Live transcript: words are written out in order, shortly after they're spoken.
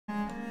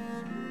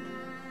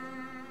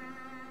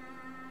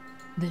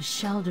The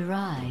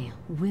Shalderai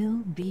will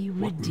be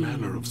What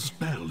redeemed. manner of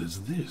spell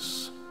is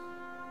this?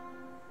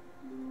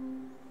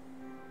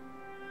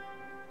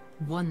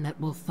 One that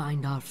will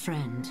find our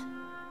friend.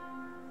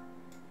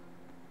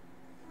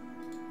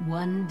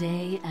 One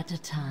day at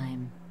a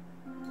time.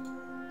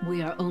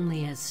 We are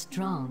only as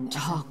strong as...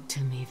 Talk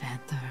to me,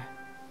 Vanther.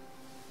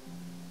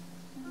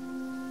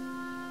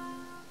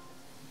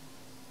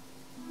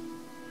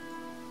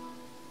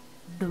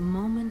 The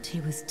moment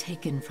he was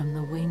taken from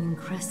the Waning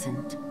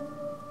Crescent,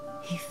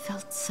 he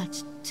felt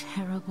such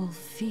terrible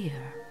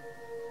fear,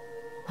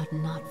 but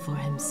not for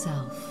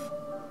himself.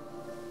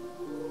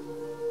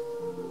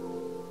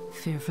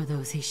 Fear for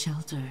those he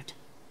sheltered,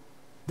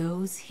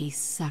 those he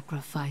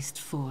sacrificed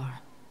for.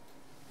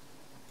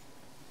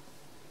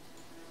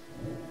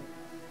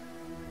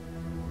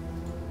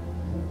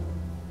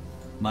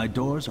 My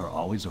doors are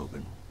always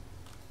open.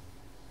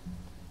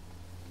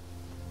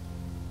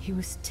 He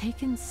was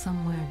taken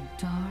somewhere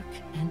dark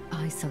and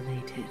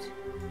isolated.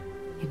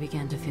 He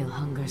began to feel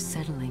hunger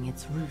settling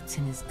its roots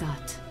in his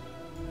gut.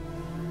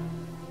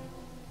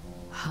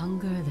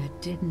 Hunger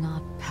that did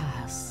not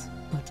pass,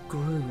 but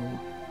grew.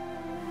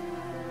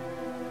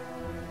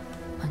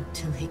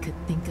 Until he could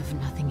think of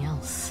nothing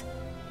else.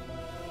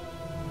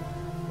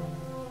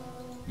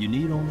 You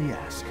need only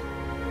ask.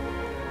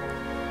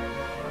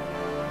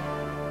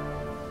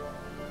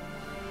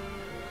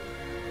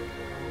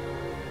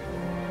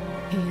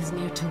 He is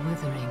near to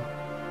withering.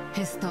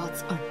 His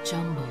thoughts are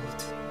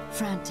jumbled,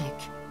 frantic.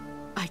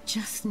 I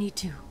just need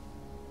to...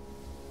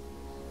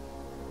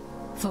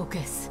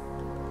 focus.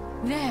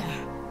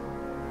 There!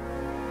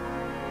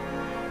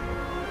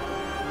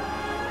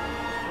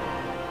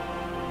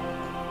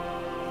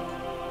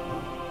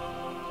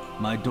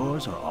 My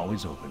doors are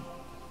always open.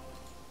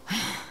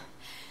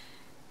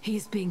 He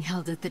is being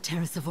held at the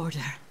Terrace of Order.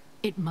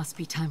 It must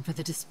be time for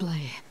the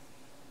display.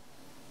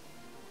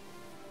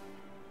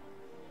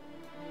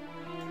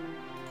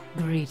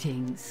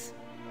 Greetings.